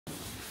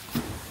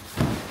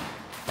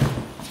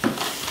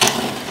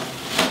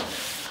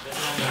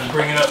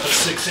bring it up to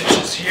 6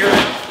 inches here.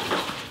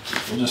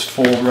 We'll just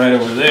fold right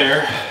over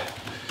there.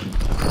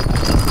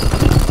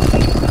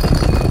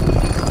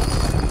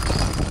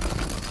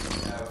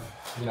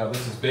 You know,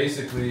 this is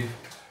basically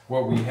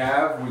what we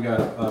have. We got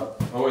a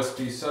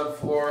OSB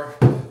subfloor,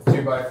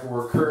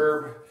 2x4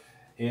 curb,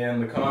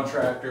 and the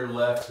contractor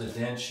left the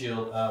dent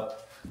shield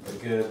up a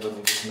good, let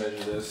me just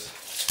measure this,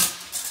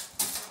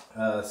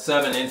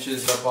 7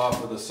 inches up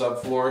off of the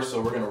subfloor.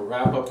 So we're going to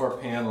wrap up our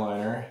pan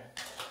liner.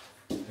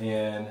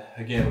 And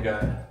again, we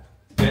got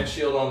dent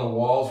shield on the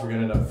walls. We're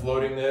going to end up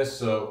floating this,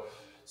 so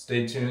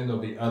stay tuned.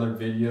 There'll be other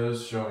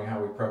videos showing how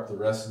we prep the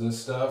rest of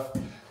this stuff.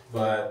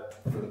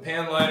 But for the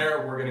pan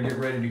liner, we're going to get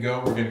ready to go.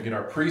 We're going to get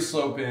our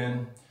pre-slope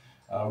in.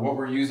 What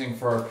we're using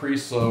for our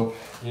pre-slope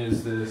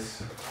is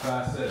this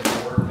fast set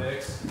mortar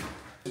mix.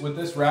 With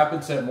this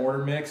rapid set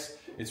mortar mix,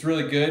 it's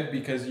really good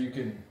because you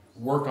can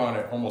work on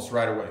it almost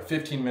right away.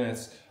 15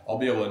 minutes, I'll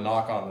be able to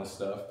knock on this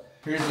stuff.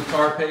 Here's the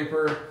tar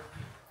paper.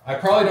 I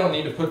probably don't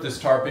need to put this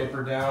tar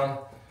paper down.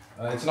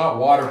 It's not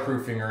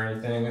waterproofing or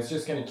anything. It's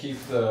just going to keep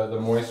the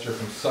moisture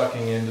from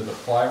sucking into the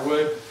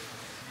plywood.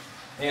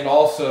 And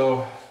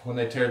also, when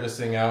they tear this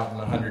thing out in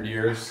 100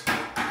 years,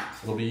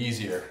 it'll be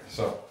easier.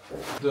 So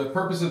the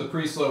purpose of the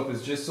pre-slope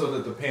is just so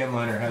that the pan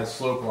liner has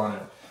slope on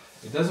it.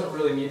 It doesn't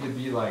really need to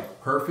be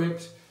like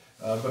perfect,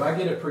 but I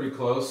get it pretty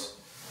close.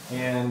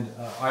 And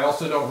I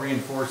also don't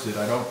reinforce it.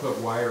 I don't put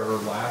wire or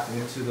lap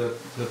into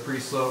the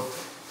pre-slope.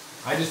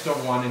 I just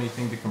don't want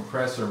anything to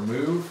compress or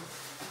move.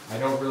 I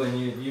don't really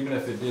need it. Even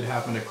if it did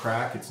happen to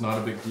crack, it's not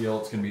a big deal.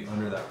 It's going to be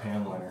under that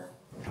pan liner.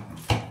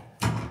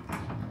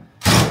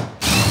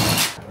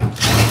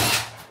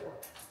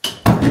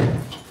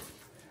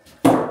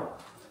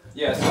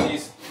 Yeah, so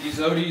these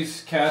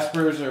Otis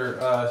Caspers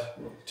are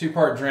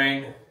 2-part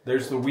drain.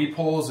 There's the weep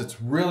holes.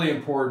 It's really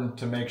important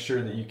to make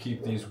sure that you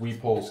keep these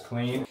weep holes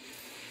clean.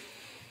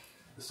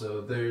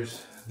 So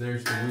there's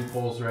the weep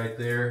holes right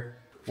there.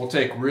 We'll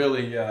take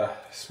really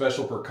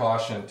special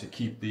precaution to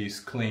keep these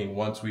clean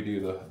once we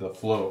do the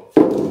float.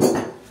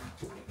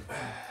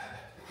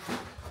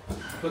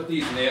 Put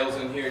these nails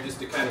in here just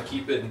to kind of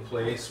keep it in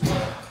place.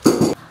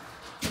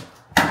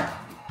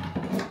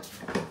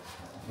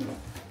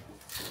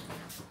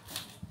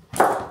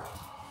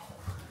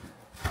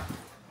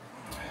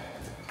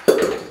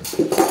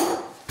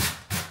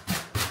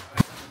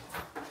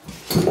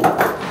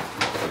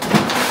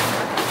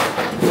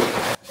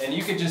 And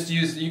you could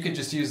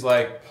just use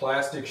like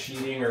plastic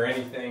sheeting or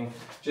anything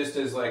just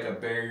as like a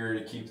barrier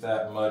to keep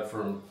that mud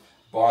from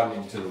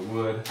bonding to the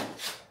wood.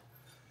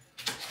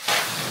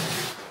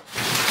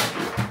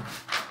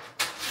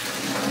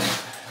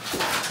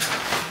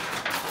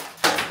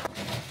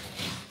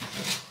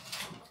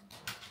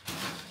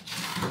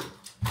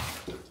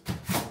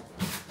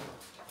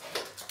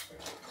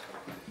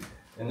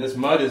 And this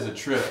mud is a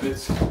trip.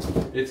 It's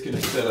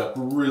gonna set up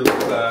really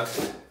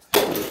fast.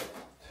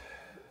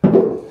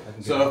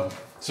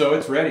 So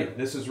it's ready.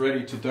 This is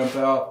ready to dump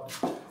out.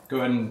 Go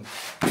ahead and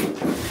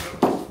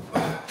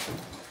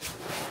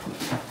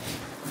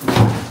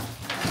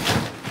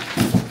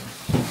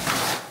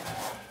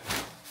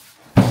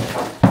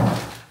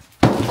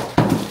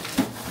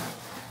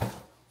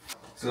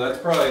so that's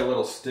probably a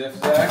little stiff,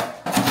 Zach.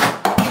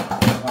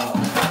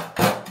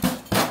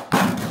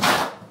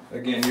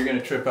 Again, you're going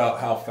to trip out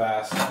how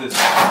fast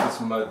this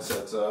mud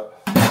sets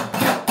up.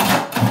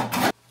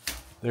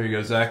 There you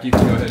go, Zach. You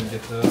can go ahead and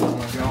get the other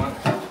one going.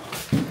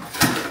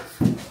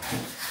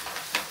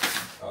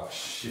 Oh,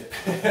 shit.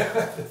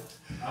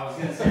 I was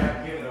going to say I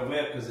can give it a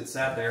whip because it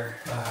sat there.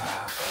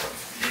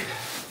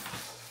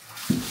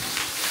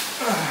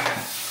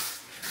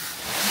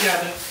 Yeah,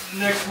 the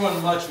next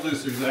one much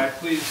looser, Zach,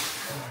 please.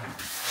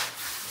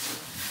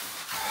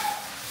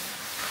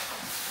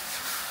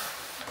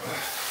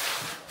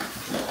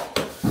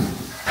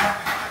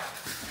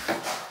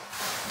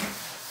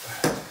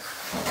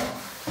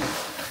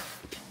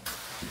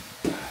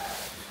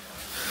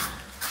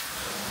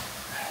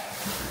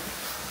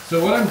 So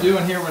what I'm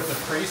doing here with the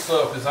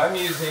pre-slope is I'm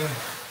using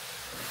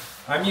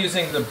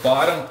the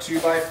bottom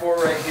 2x4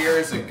 right here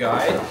as a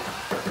guide.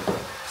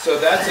 So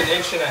that's 1.5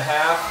 inches.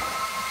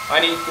 I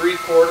need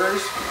 3/4.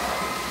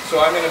 So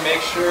I'm going to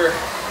make sure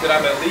that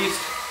I'm at least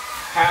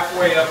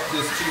halfway up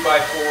this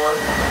 2x4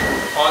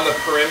 on the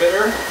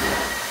perimeter.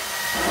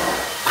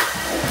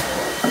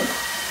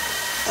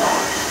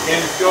 And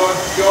it's going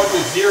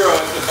to 0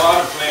 at the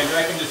bottom flange.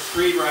 I can just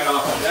screed right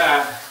off of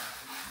that.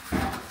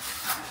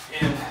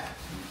 And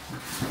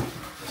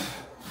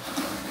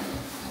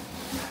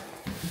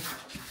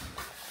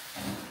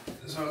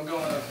so I'm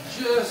going up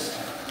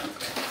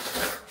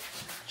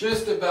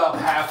just about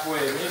halfway,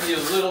 maybe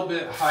a little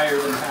bit higher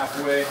than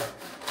halfway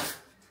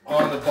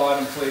on the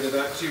bottom plate of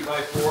that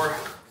 2x4.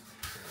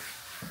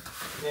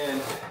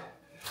 And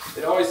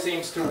it always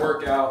seems to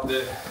work out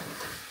that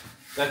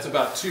that's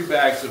about 2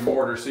 bags of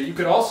mortar. So you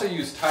could also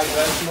use Type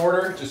S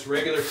mortar, just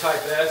regular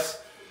Type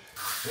S.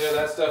 You know,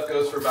 that stuff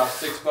goes for about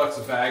 $6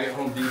 a bag at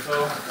Home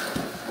Depot.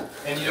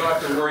 And you don't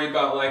have to worry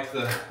about like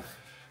the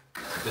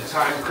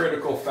time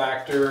critical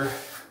factor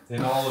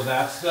and all of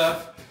that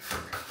stuff.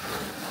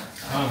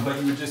 But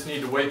you would just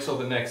need to wait till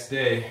the next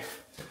day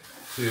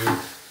to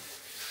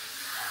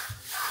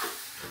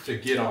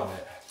get on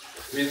it.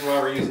 The reason why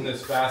we're using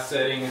this fast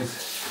setting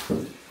is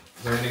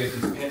we're going to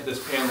get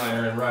this pan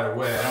liner in right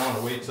away. I don't want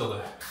to wait till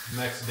the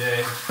next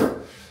day.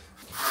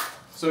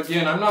 So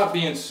again, I'm not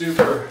being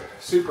super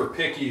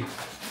picky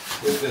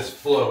with this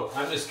float.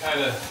 I'm just kind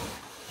of,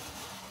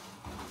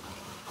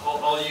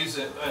 I'll use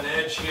an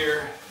edge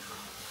here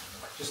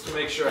just to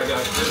make sure I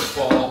got a good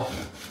fall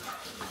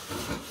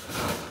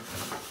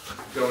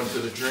going to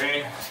the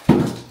drain.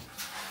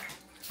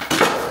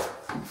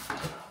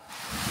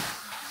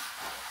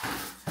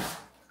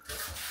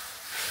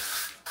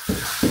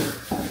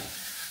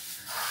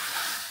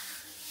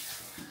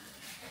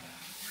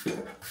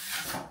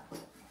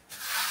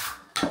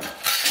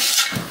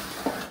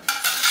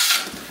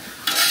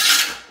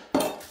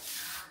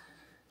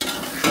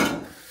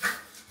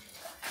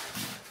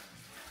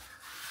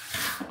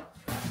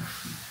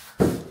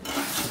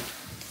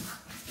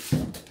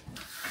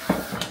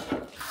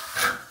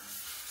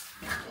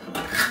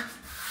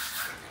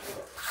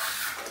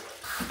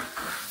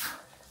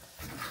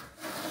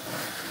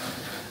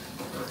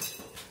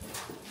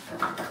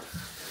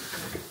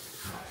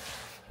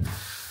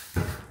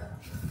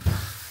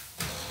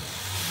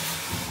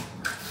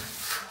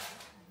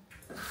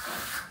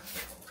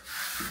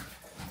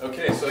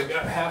 Okay, so I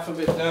got half of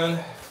it done.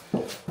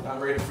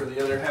 I'm ready for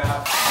the other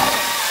half.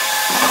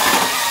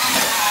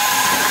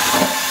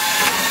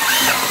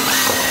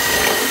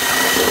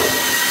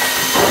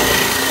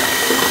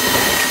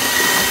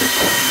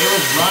 It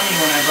was running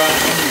when I brought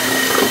it in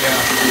here.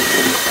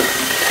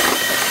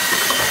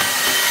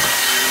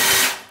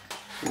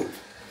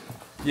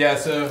 Yeah,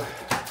 so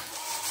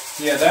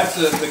yeah, that's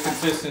the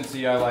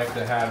consistency I like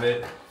to have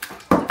it.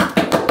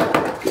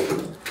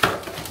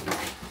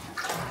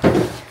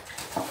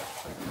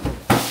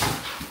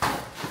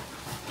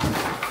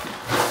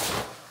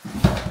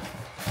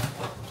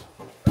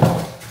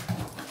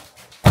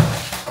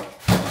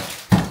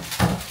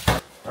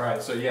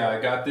 Alright, so yeah, I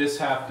got this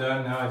half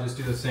done. Now I just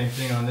do the same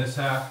thing on this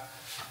half.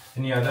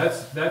 And yeah,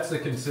 that's the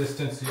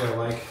consistency I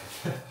like.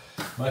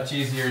 Much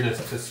easier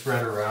to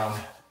spread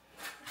around.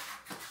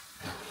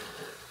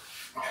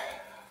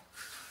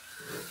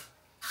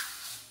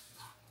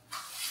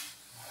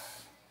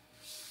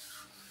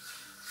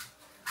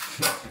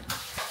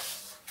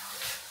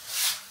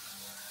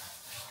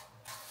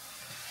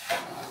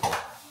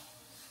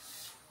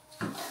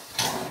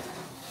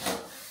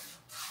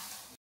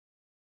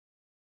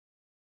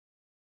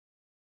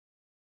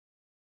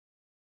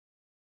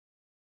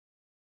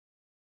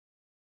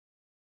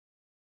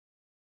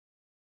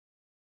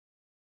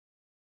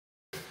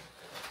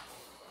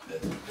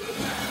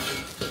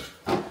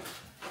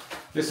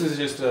 This is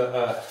just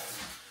a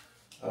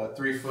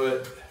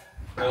 3-foot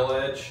rail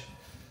edge,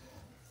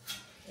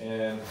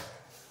 and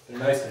they're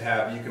nice to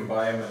have. You can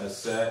buy them in a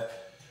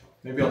set.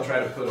 Maybe I'll try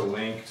to put a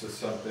link to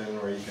something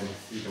where you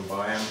can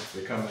buy them.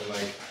 They come in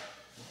like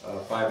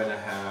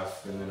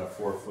 5.5, and then a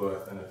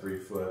 4-foot, and a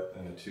 3-foot,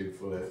 and a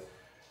 2-foot.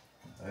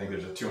 I think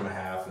there's a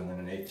 2.5 and then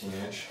an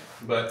 18-inch,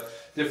 but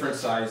different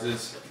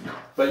sizes.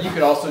 But you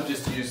could also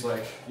just use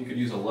you could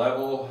use a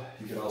level.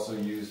 You could also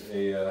use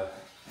a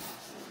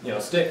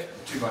stick,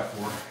 a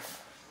 2x4.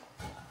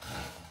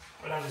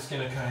 But I'm just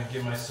gonna kind of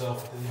give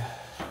myself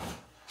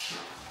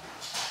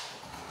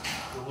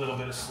a little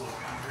bit of slope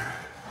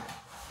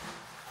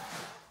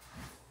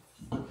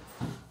here.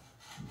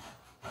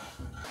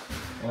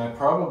 And I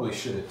probably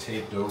should have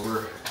taped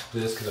over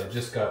this because I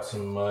just got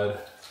some mud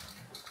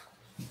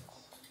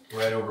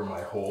right over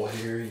my hole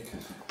here. You can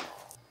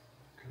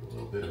get a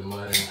little bit of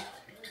mud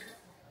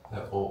in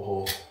that bolt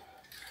hole.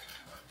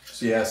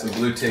 So yeah, some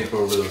blue tape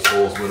over those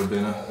holes would have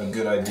been a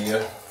good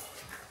idea.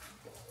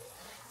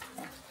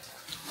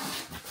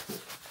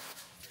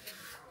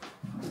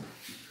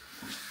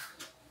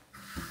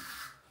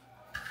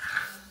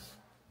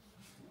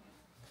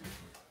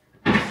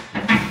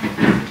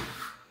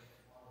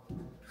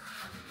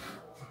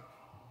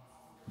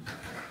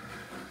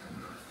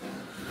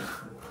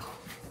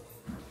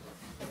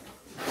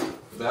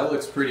 That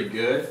looks pretty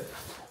good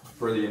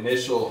for the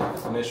initial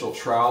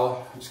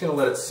trowel. I'm just going to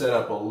let it set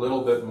up a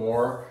little bit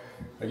more.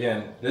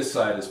 Again, this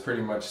side is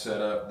pretty much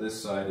set up.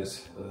 This side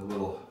is a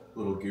little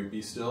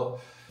goopy still.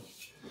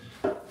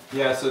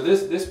 Yeah, so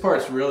this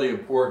part's really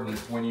important.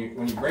 When you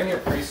bring your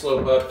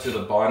pre-slope up to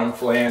the bottom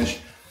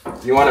flange,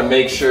 you want to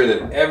make sure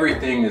that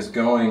everything is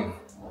going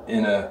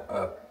in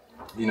a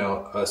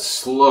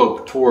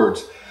slope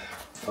towards.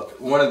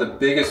 One of the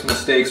biggest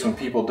mistakes when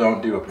people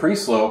don't do a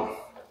pre-slope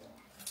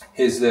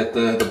is that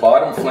the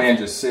bottom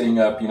flange is sitting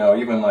up,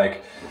 even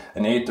like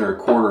an 1/8 or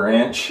 1/4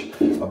 inch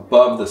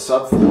above the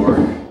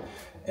subfloor,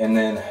 and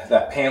then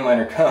that pan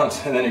liner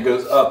comes and then it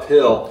goes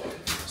uphill.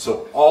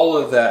 So all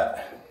of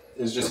that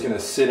is just going to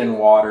sit in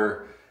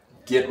water,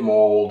 get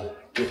mold,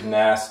 get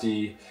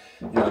nasty.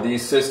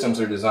 These systems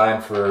are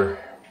designed for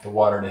the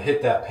water to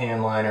hit that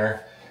pan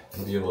liner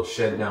and be able to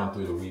shed down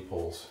through the weep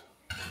holes.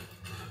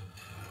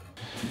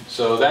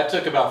 So that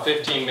took about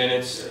 15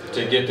 minutes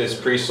to get this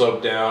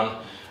pre-slope down.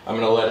 I'm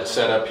gonna let it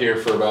set up here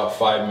for about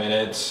 5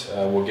 minutes.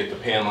 We'll get the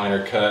pan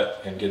liner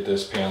cut and get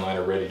this pan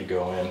liner ready to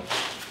go in.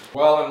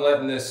 While I'm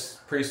letting this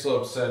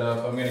pre-slope set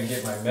up, I'm gonna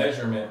get my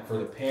measurement for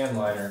the pan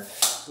liner.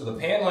 So the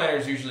pan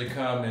liners usually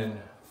come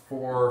in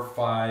 4,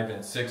 5,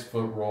 and 6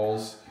 foot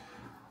rolls.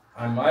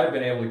 I might have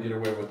been able to get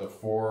away with the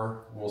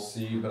 4, we'll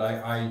see, but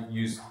I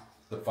use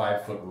the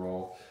 5 foot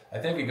roll. I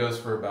think it goes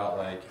for about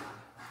like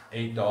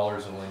 $8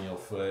 a lineal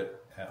foot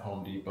at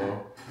Home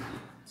Depot.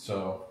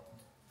 So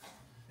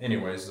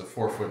anyways, the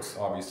 4 foot's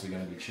obviously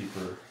going to be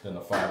cheaper than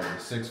the 5 and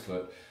the 6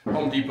 foot.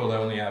 Home Depot, they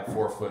only have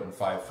 4 foot and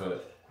 5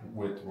 foot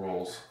width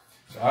rolls.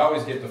 So I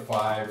always get the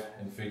 5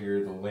 and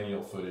figure the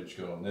lineal footage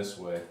going this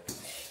way.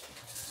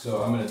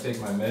 So I'm going to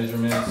take my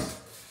measurements.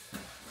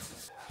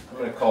 I'm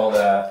going to call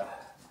that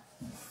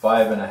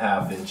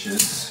 5.5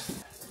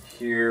 inches.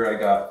 Here I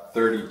got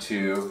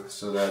 32,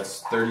 so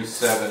that's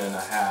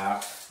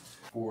 37.5,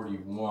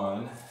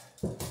 41,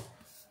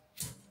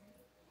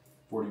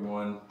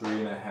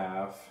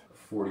 3.5,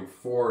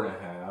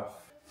 44.5,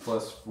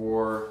 plus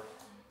 4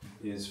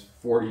 is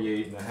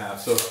 48.5.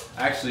 So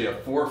actually a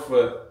 4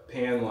 foot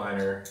pan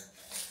liner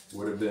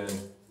would have been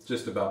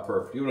just about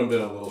perfect. It would have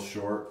been a little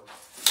short.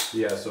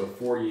 Yeah, so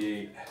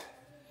 48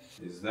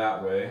 is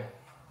that way.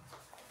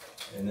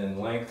 And then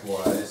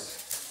lengthwise,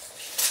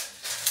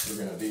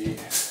 we're gonna be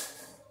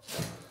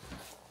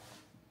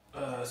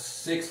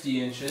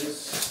 60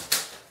 inches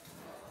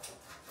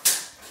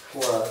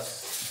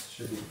plus,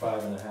 should be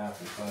 5.5 and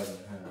 5.5.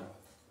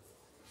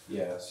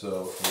 Yeah,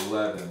 so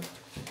 11.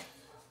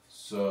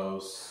 So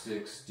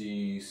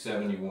 60,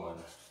 71.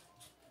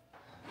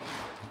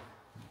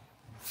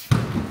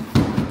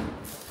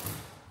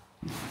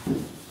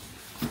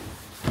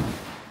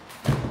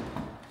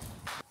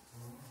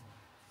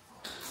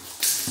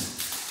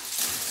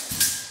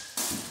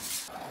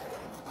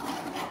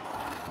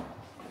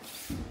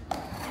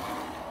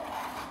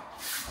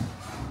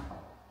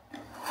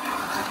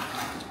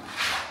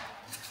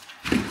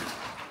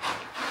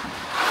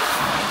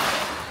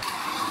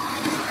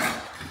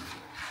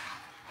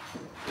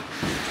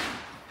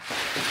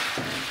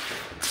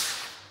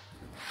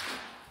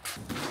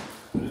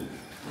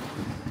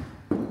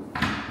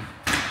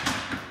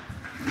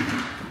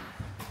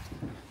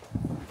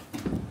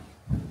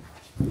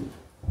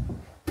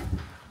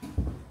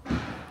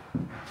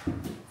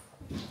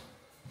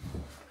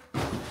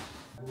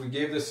 We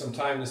gave this some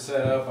time to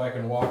set up. I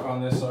can walk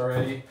on this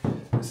already.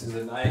 This is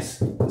a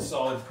nice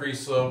solid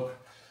pre-slope.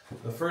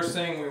 The first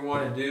thing we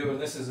want to do,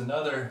 and this is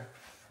another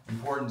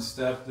important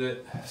step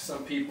that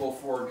some people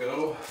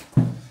forego,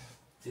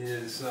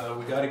 is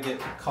we got to get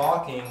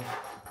caulking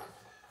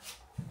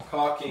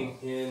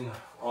in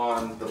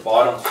on the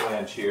bottom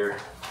flange here.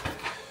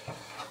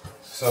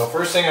 So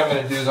first thing I'm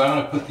going to do is I'm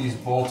going to put these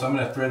bolts, I'm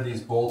going to thread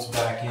these bolts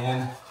back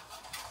in,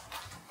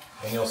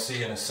 and you'll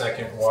see in a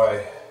second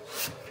why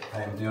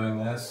I am doing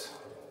this.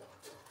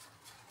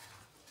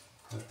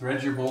 So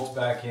thread your bolts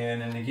back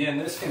in, and again,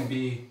 this can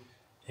be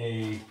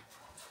a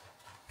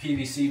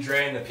PVC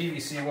drain. The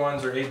PVC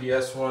ones or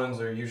ABS ones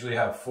usually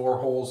have 4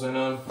 holes in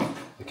them.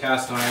 The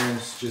cast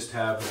irons just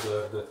have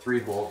the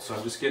 3 bolts. So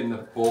I'm just getting the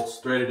bolts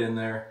threaded in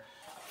there.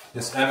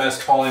 This MS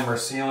polymer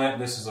sealant,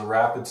 this is a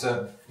Rapid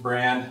Set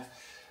brand.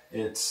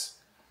 It's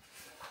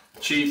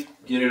cheap.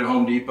 Get it at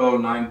Home Depot,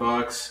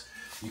 $9.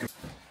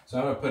 So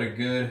I'm gonna put a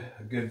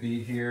good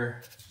bead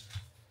here.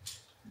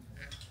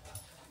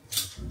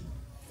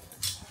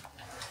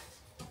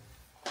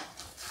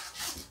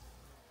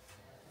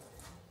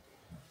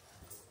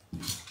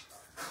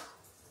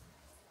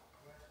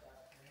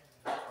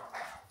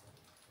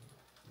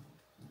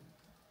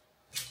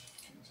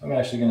 I'm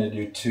actually going to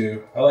do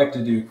 2. I like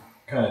to do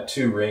kind of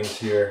 2 rings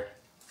here.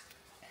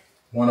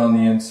 One on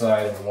the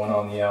inside and one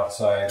on the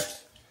outside.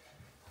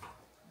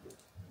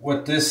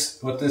 What this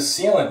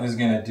sealant is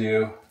going to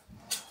do,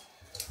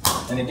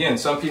 and again,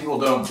 some people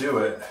don't do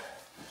it,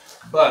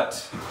 but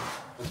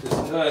what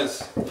this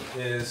does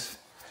is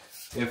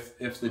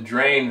if the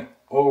drain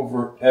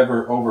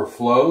ever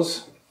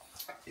overflows,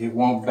 it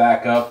won't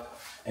back up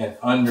and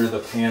under the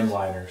pan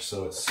liner,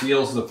 so it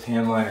seals the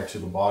pan liner to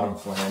the bottom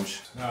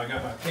flange. Now I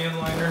got my pan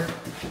liner,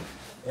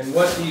 and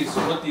what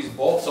these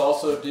bolts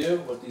also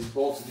do,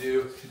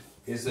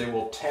 is they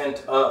will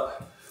tent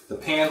up the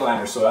pan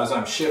liner. So as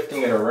I'm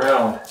shifting it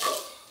around,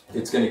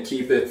 it's going to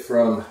keep it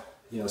from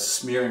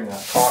smearing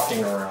that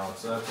caulking around.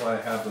 So that's why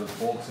I have those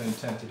bolts in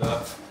tented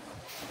up,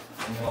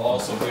 and you'll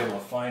also be able to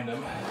find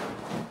them.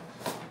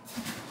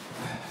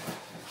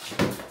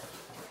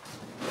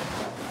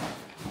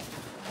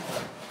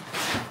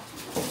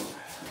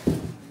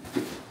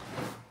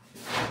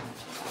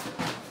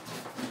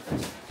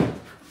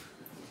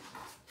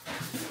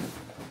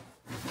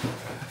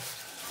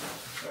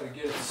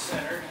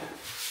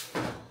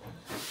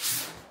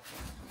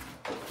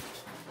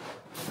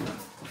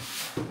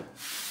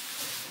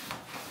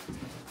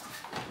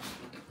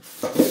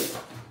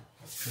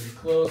 Pretty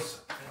close,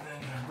 and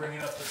then bring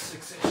it up to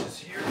 6 inches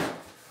here.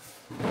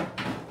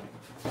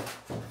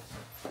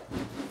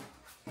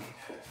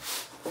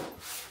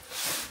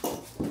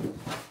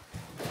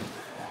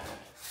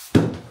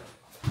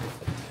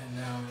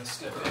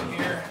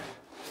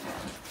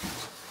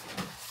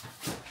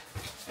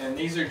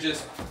 these are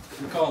just,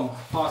 we call them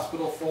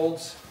hospital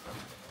folds.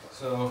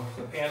 So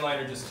the pan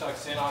liner just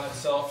tucks in on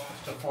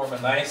itself to form a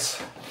nice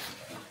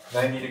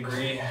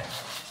 90-degree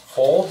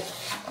fold.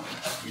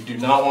 You do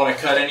not want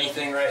to cut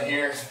anything right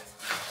here.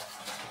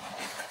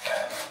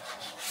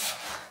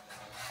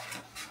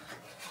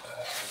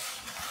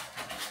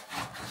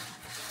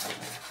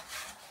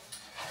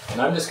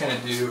 And I'm just going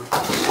to do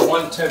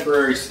one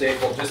temporary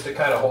staple just to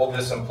kind of hold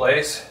this in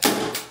place,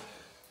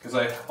 because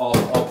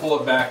I'll pull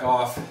it back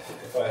off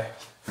if I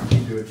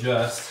need to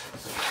adjust.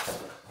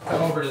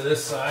 Come over to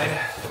this side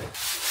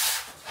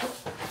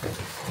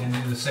and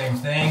do the same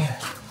thing.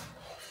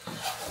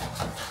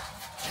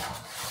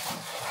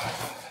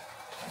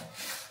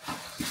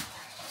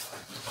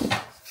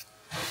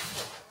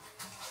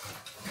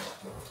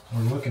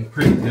 We're looking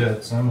pretty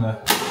good, so I'm going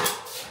to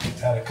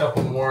add a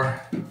couple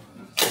more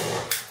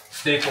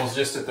staples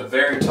just at the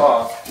very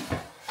top.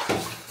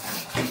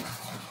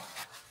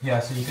 Yeah,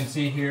 so you can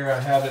see here I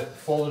have it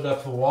folded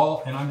up the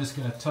wall, and I'm just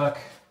going to tuck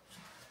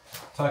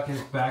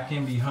it back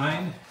in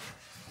behind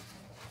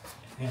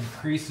and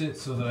crease it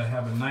so that I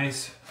have a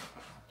nice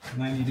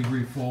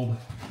 90-degree fold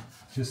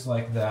just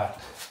like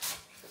that.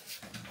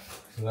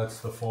 So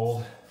that's the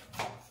fold.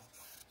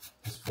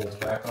 Just folds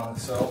back on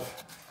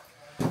itself.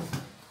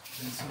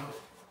 And so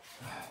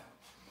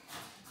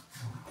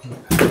put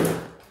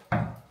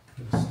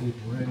a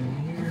staple right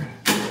in here.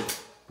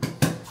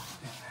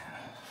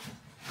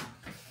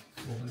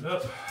 Fold it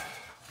up.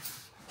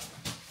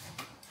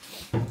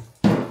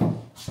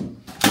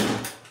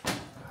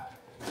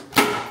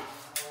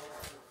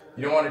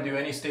 You don't want to do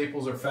any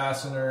staples or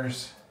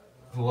fasteners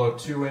below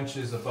 2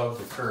 inches above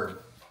the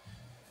curb.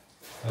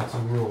 That's a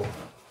rule.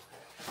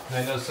 And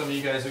I know some of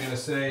you guys are going to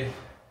say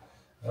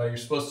you're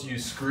supposed to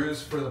use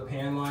screws for the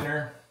pan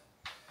liner.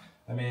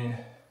 I mean,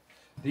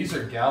 these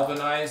are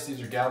galvanized.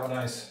 These are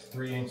galvanized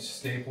 3-inch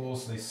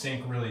staples. They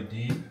sink really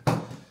deep.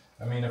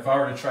 I mean, if I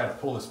were to try to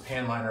pull this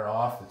pan liner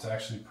off, it's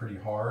actually pretty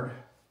hard.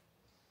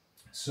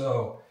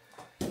 So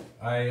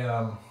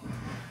I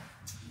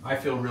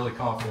feel really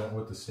confident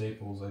with the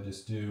staples, I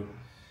just do.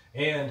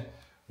 And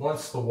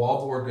once the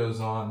wallboard goes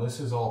on, this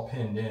is all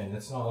pinned in.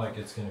 It's not like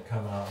it's going to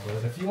come out.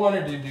 But if you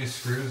wanted to do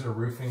screws or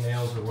roofing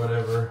nails or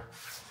whatever,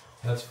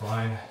 that's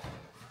fine.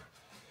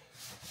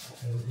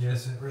 And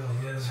yes, it really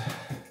is.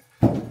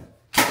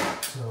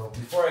 So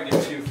before I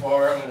get too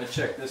far, I'm going to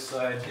check this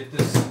side, get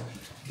this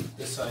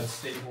side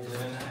stapled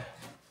in.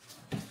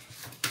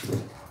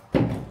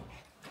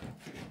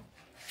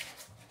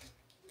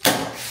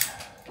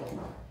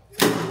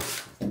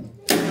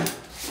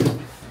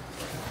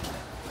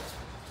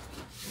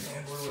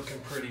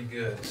 Pretty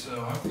good.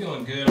 So I'm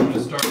feeling good. I'm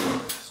going to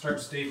start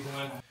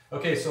stapling.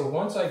 Okay, so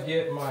once I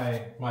get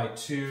my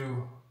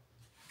 2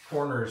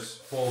 corners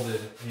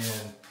folded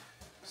and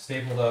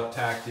stapled up,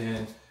 tacked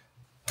in,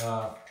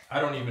 I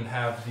don't even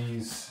have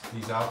these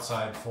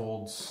outside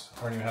folds.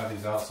 I don't even have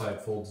these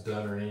outside folds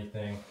done or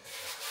anything.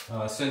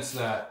 Since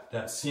that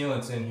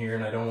sealant's in here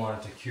and I don't want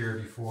it to cure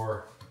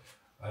before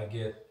I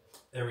get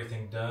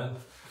everything done,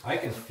 I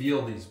can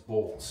feel these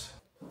bolts.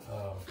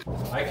 And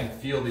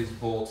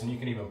you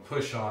can even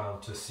push on them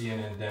to see an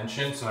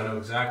indentation, so I know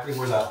exactly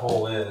where that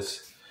hole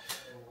is.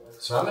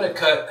 So I'm going to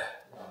cut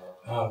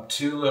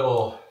two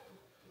little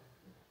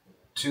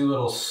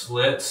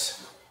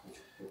slits,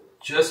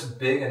 just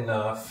big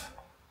enough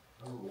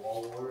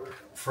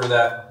for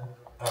that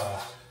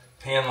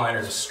pan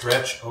liner to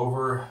stretch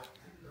over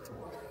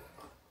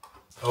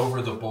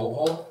the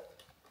bolt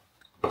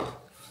hole,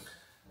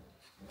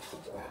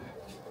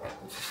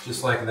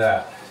 just like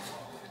that.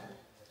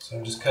 So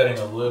I'm just cutting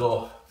a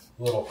little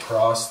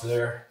cross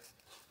there.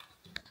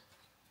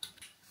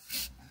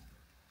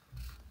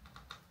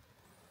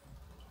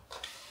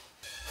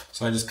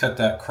 So I just cut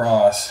that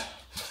cross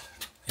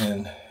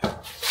and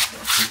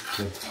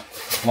the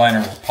liner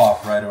will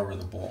pop right over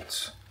the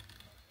bolts.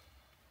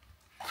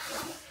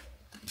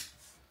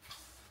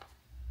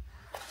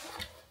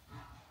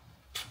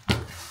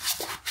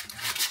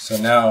 So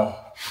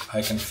now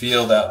I can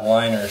feel that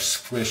liner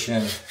squish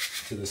in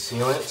to the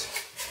sealant.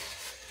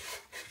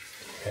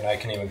 And I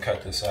can even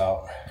cut this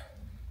out.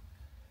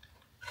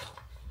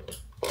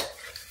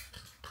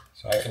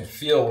 So I can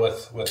feel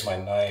with my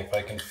knife,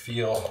 I can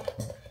feel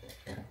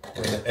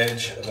where the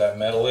edge of that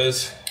metal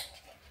is,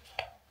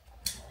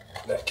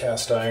 that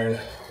cast iron,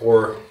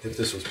 or if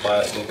this was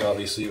plastic,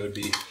 obviously it would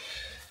be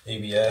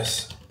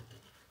ABS.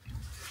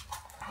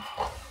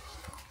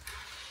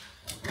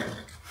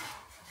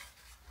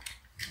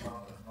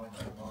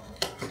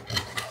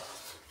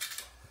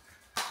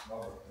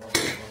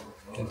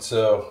 And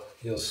so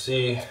you'll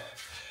see,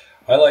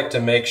 I like to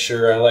make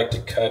sure, I like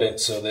to cut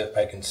it so that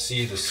I can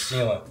see the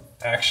sealant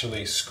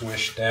actually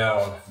squish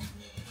down.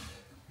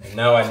 And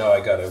now I know I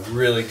got a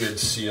really good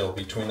seal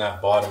between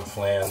that bottom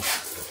flange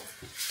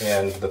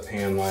and the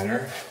pan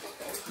liner.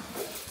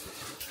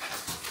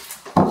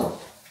 Now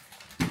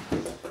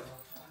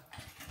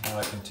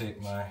I can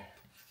take my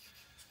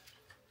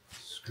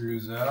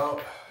screws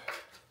out.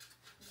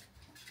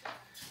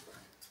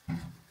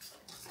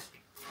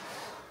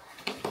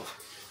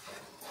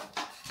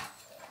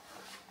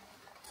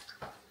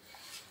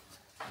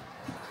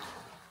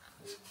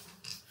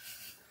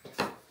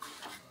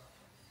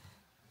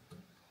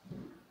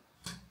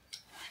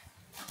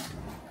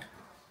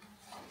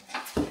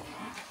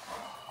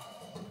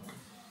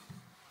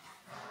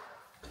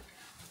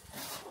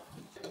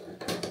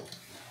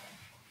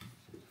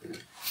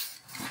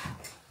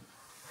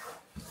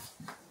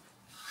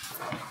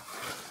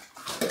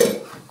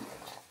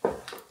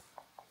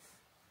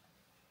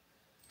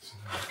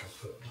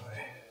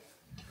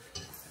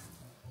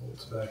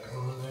 back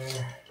on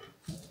there.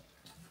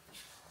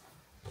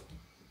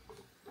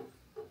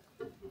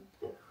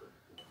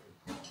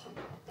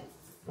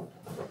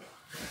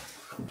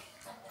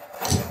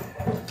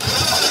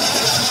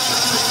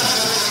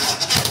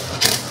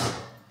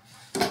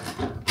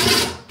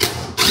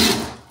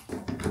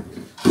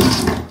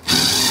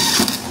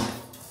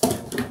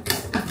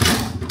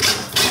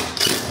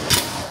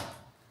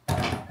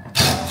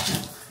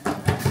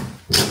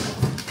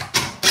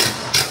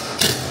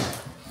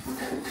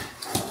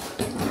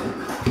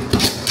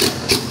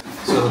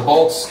 So the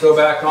bolts go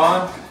back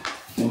on,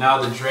 and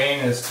now the drain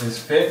is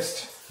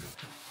fixed.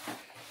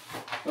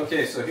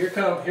 Okay, so here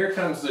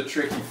comes the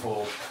tricky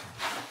fold.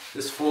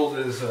 This fold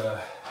is,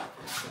 I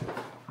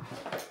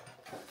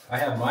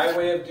have my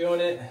way of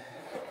doing it.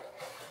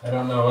 I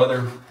don't know,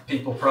 other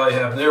people probably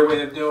have their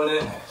way of doing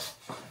it.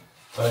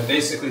 But I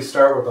basically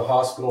start with the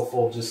hospital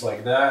fold just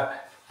like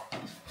that.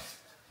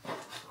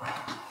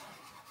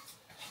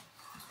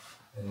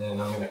 And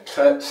then I'm gonna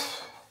cut.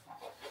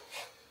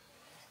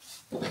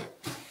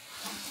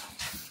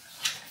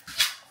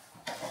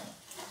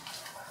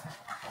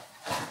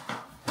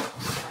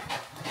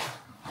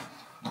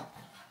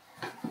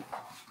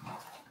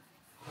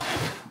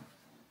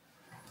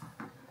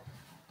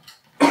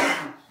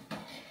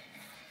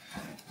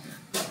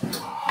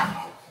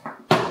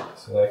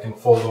 So that I can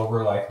fold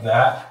over like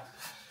that.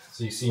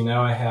 So you see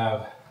now I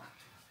have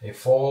a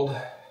fold.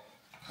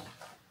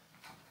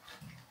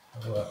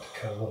 I'll have to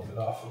cut a little bit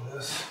off of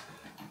this.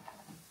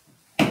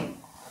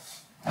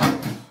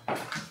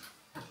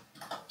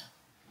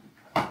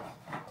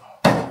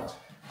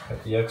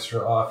 Cut the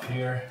extra off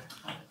here.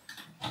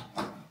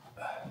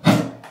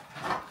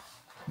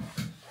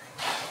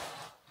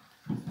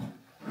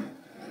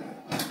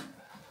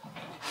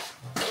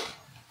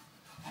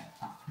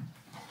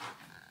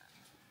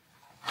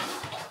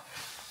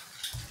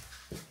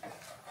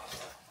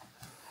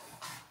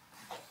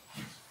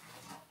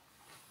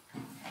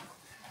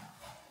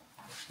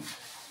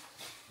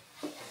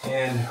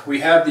 And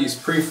we have these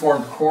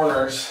preformed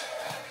corners.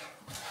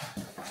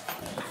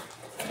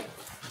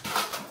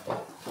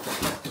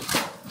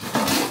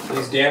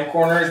 These dam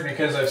corners,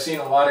 because I've seen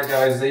a lot of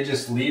guys, they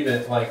just leave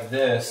it like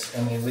this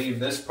and they leave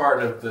this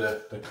part of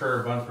the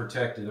curve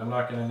unprotected. I'm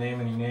not going to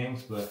name any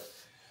names, but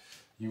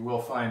you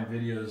will find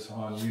videos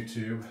on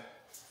YouTube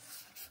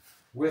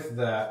with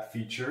that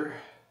feature.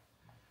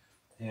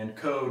 And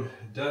code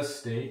does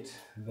state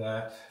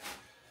that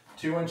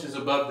 2 inches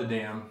above the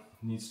dam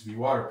needs to be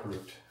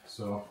waterproofed.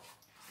 So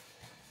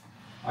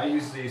I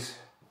use these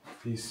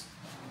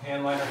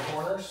hand liner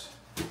corners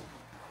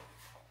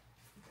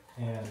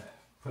and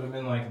put them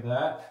in like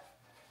that,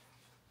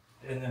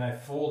 and then I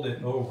fold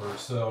it over.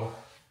 So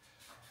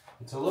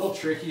it's a little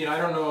tricky, and I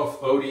don't know if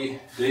Odie,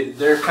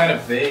 they're kind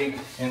of vague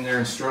in their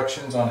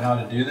instructions on how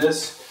to do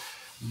this,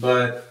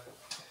 but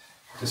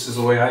this is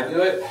the way I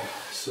do it.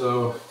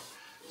 So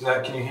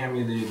Zach, can you hand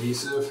me the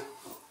adhesive?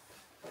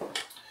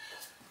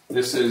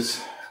 This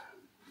is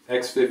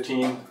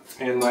X15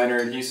 hand liner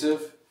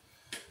adhesive,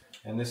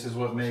 and this is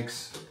what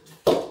makes,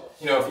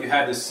 you know, if you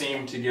had to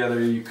seam together,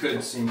 you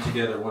could seam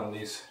together one of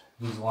these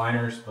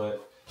liners,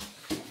 but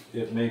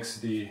it makes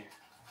the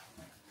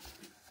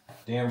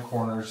dam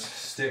corners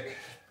stick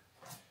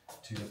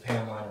to the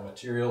pan liner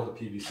material, the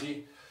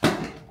PVC.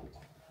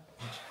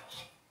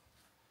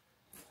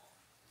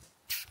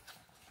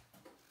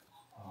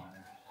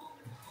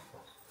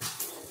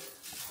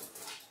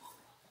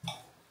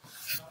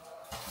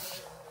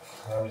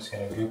 I'm just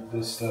going to goop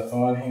this stuff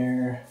on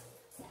here.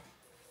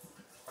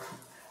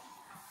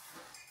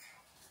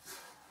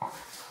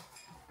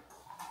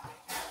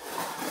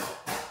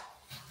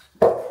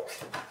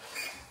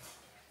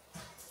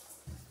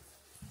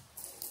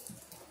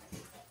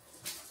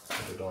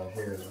 Put it on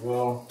here as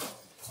well.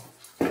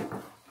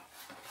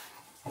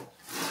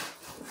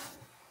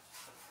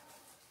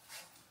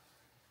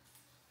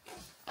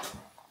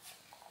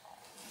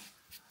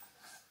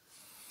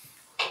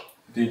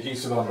 The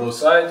adhesive on both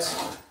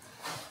sides.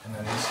 And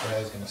then this guy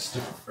is going to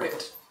stick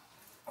right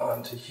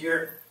onto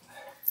here,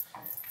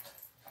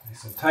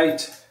 nice and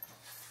tight.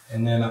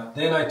 And then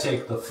I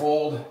take the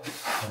fold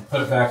and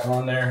put it back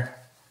on there,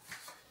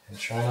 and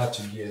try not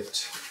to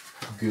get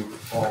goop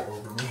all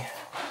over me.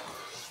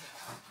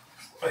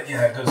 But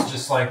yeah, it goes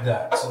just like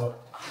that. So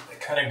it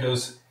kind of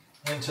goes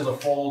into the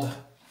fold.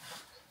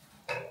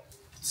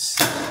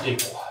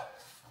 Staple.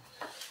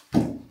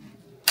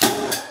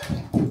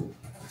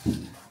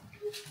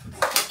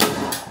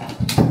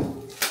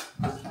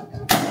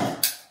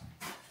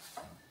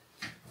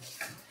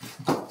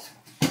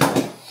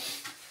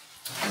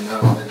 Now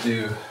I'm going to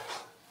do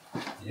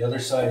the other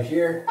side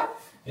here,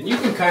 and you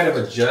can kind of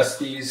adjust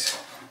these.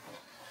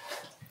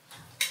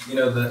 You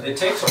know, it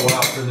takes a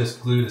while for this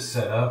glue to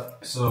set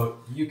up, so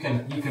you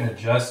can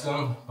adjust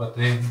them, but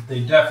they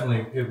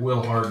definitely, it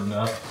will harden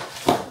up.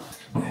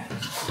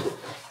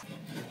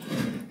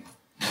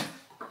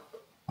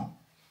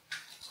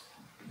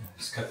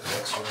 Just cut the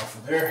extra off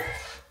of there.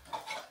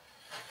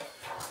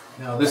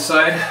 Now this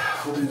side,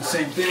 we'll do the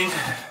same thing.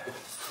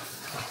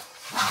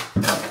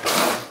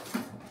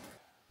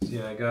 So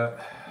yeah, I got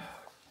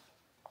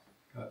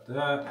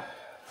that.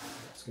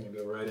 It's gonna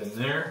go right in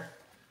there,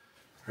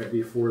 right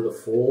before the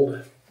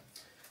fold.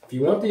 If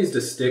you want these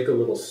to stick a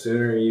little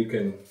sooner, you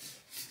can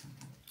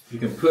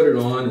put it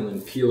on and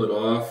then peel it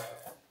off,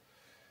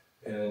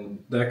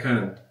 and that kind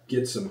of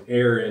gets some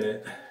air in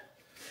it.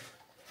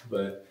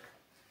 But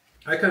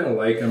I kind of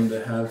like them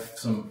to have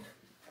some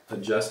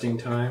adjusting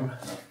time.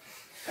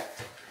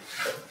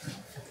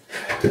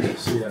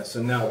 So yeah,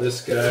 so now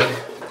this guy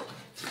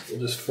will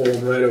just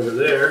fold right over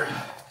there,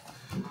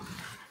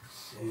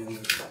 and I'm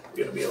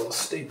gonna be able to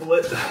staple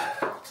it.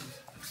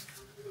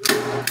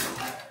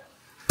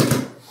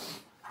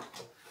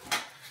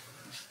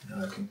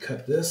 Now I can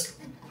cut this.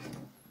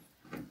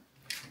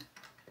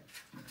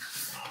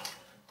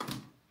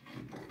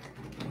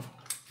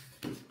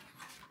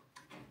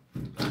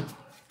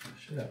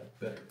 Should have a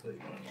better plate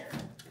on here.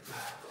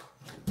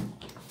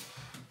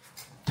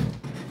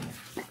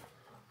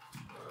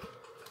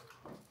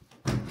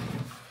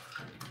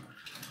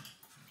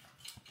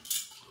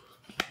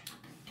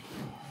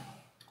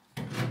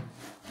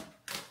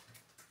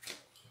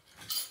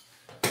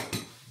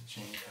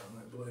 Change out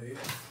my blade.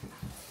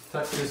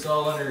 Tuck this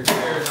all under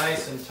here,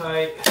 nice and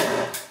tight.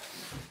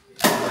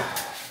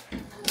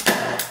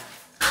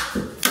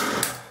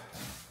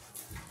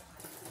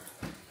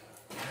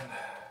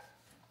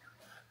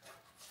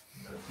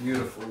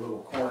 Beautiful little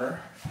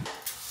corner.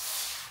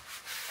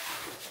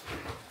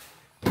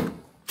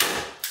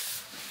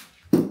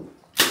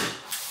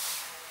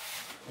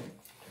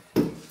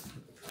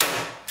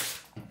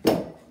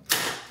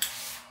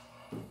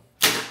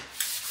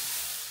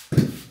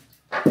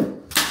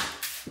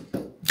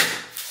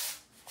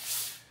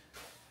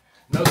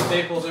 No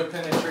staples or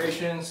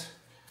penetrations.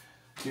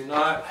 Do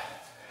not,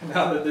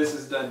 now that this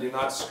is done, do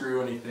not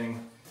screw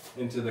anything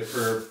into the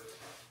curb.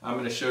 I'm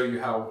going to show you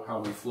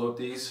how we float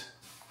these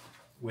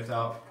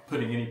without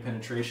putting any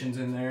penetrations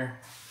in there.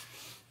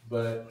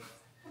 But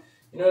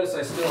you notice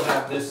I still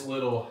have this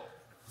little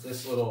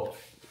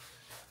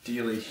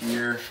dealie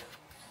here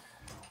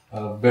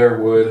of bare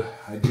wood.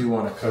 I do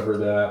want to cover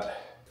that.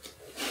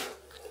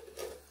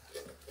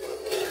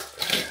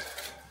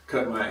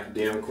 Cut my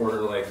dam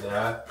corner like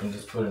that and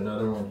just put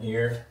another one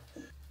here.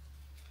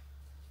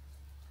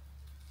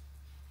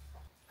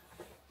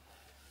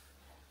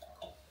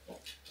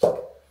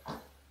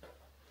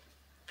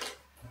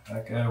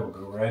 That guy will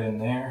go right in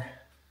there.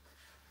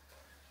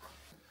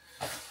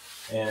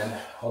 And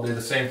I'll do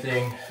the same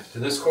thing to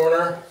this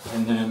corner,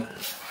 and then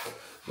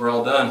we're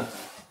all done.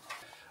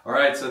 All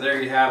right, so there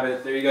you have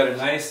it. There you got a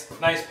nice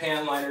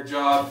pan liner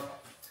job.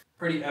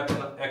 Pretty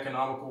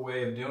economical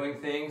way of doing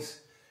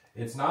things.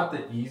 It's not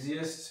the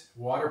easiest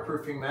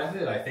waterproofing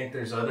method. I think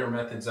there's other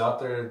methods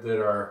out there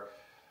that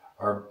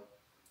are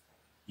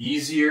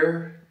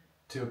easier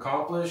to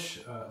accomplish,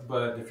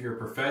 but if you're a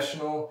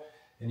professional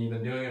and you've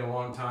been doing it a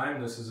long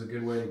time, this is a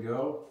good way to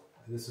go.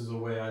 This is a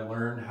way I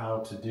learned how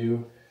to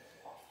do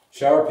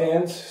shower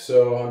pans,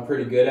 so I'm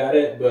pretty good at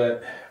it.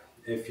 But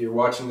if you're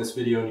watching this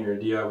video and you're a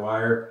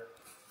DIYer,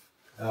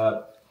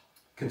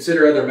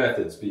 consider other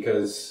methods,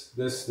 because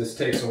this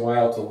takes a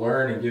while to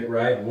learn and get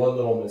right. One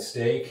little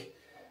mistake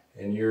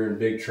and you're in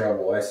big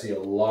trouble. I see a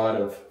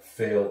lot of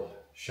failed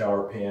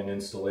shower pan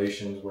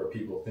installations where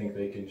people think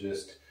they can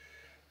just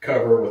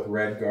cover with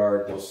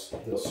RedGuard.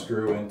 They'll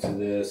screw into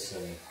this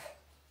and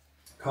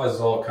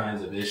causes all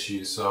kinds of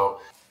issues. So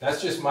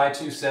that's just my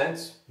 2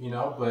 cents,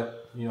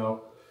 but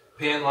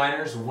pan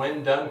liners,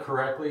 when done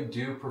correctly,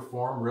 do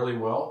perform really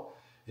well.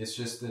 It's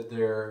just that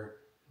they're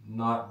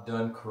not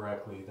done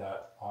correctly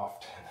that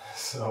often.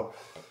 So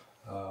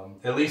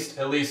at least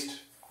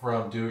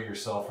from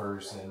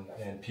do-it-yourselfers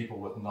and people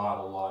with not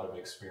a lot of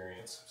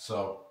experience.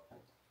 So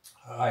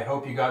I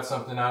hope you got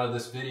something out of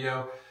this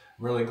video.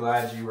 I'm really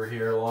glad you were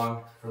here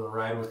along for the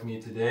ride with me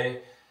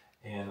today.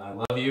 And I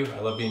love you. I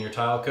love being your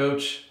tile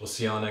coach. We'll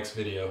see you on the next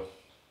video.